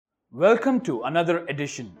Welcome to another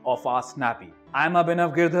edition of Ask Snappy. I'm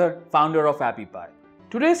Abhinav Girdhar, founder of AppyPie.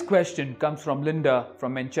 Today's question comes from Linda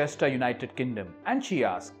from Manchester, United Kingdom, and she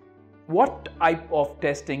asks, what type of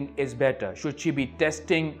testing is better? Should she be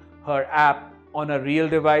testing her app on a real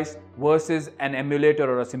device versus an emulator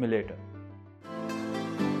or a simulator?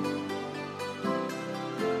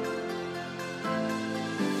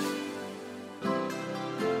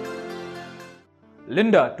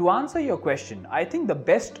 Linda, to answer your question, I think the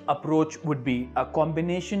best approach would be a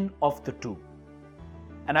combination of the two.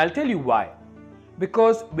 And I'll tell you why.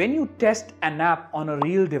 Because when you test an app on a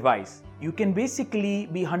real device, you can basically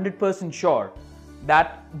be 100% sure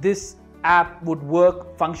that this app would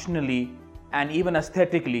work functionally and even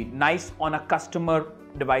aesthetically nice on a customer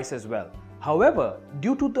device as well. However,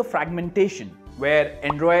 due to the fragmentation, where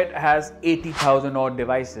Android has 80,000 odd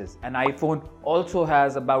devices and iPhone also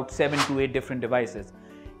has about 7 to 8 different devices,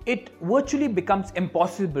 it virtually becomes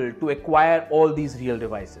impossible to acquire all these real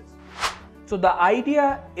devices. So the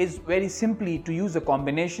idea is very simply to use a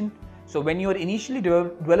combination. So when you're initially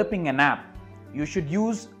developing an app, you should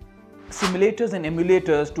use simulators and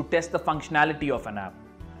emulators to test the functionality of an app.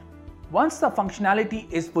 Once the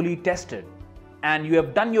functionality is fully tested and you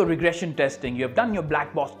have done your regression testing, you have done your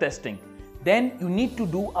black box testing, then you need to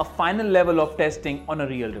do a final level of testing on a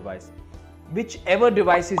real device. Whichever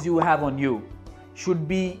devices you have on you should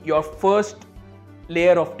be your first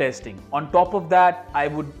layer of testing. On top of that, I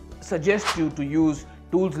would suggest you to use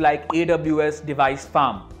tools like AWS Device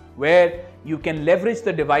Farm, where you can leverage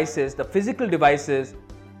the devices, the physical devices,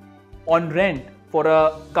 on rent for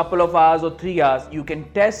a couple of hours or 3 hours. You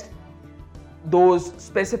can test those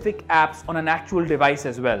specific apps on an actual device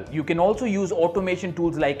as well. You can also use automation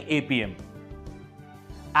tools like APM.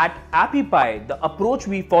 At AppyPie, the approach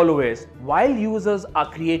we follow is, while users are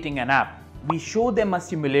creating an app, we show them a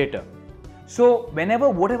simulator. So whenever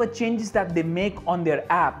whatever changes that they make on their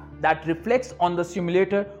app, that reflects on the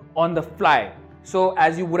simulator on the fly. So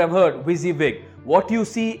as you would have heard, WYSIWYG, what you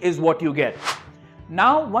see is what you get.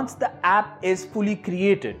 Now once the app is fully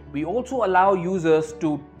created, we also allow users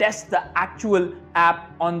to test the actual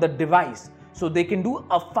app on the device. So they can do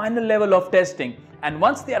a final level of testing, and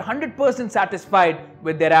once they are 100% satisfied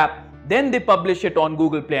with their app, then they publish it on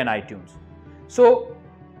Google Play and iTunes. So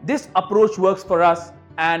this approach works for us,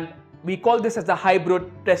 and we call this as a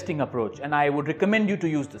hybrid testing approach, and I would recommend you to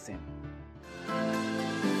use the same.